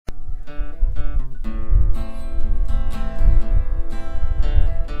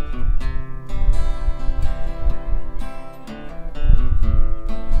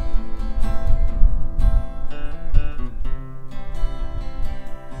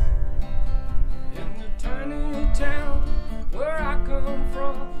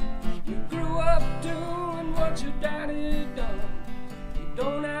what your daddy done. You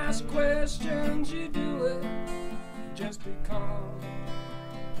don't ask questions, you do it just because.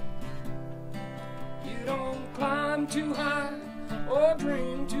 You don't climb too high or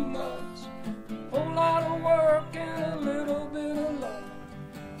dream too much. A whole lot of work and a little bit of luck.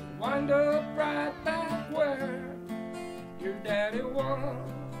 Wind up right back where your daddy was.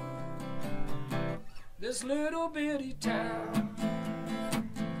 This little bitty town,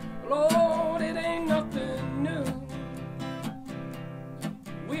 Lord, it ain't nothing new.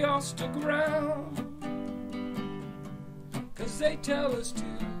 We all stick around 'cause they tell us to.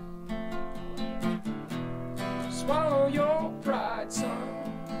 Swallow your pride, son,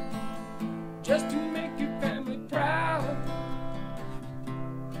 just to make your family proud.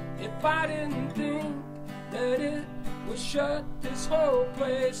 If I didn't think that it would shut this whole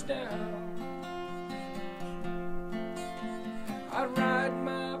place down, I'd ride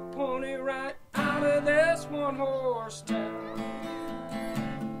my pony right out of this one-horse town.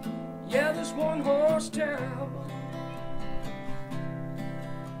 Yeah, this one-horse town.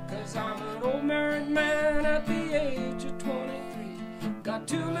 'Cause I'm an old married man at the age of 23. Got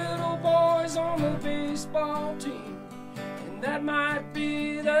 2 little boys on the baseball team, and that might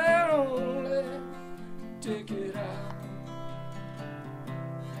be their only ticket out.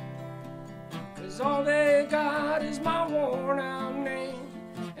 'Cause all they got is my worn out name,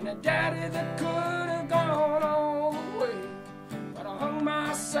 and a daddy that could have gone all the way. But I hung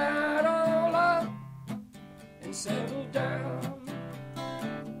my saddle up and settled down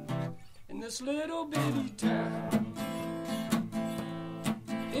in this little bitty town.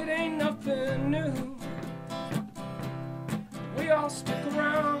 It ain't nothing new. We all stick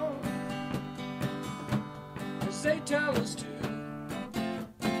around 'cause they tell us to.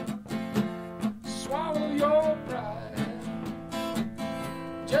 Swallow your pride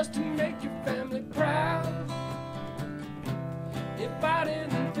just to make your family proud. If I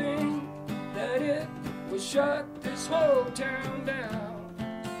didn't think that it would shut this whole town down,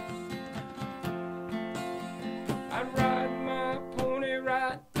 I'd ride my pony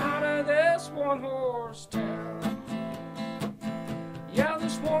right out of this one-horse town. Yeah,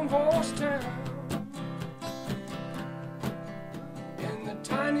 this one-horse town. In the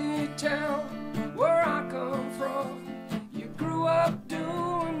tiny town where I come from, you grew up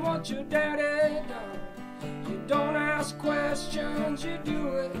doing what your daddy done. You don't ask questions, you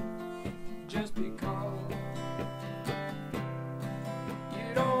do it just because. You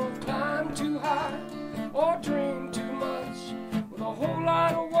don't climb too high or dream too much. With a whole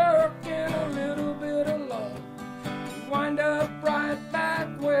lot of work and a little bit of luck, you wind up right back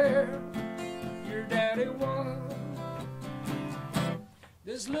where your daddy was.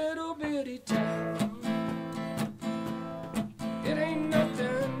 This little bitty town, it ain't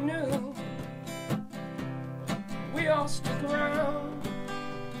nothing new. We all stick around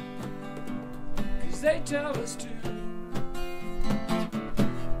 'cause they tell us to.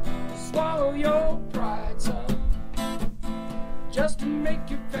 Swallow your pride, son, just to make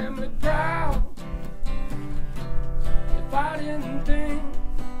your family proud. If I didn't think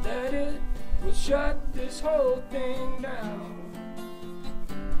that it would shut this whole thing down,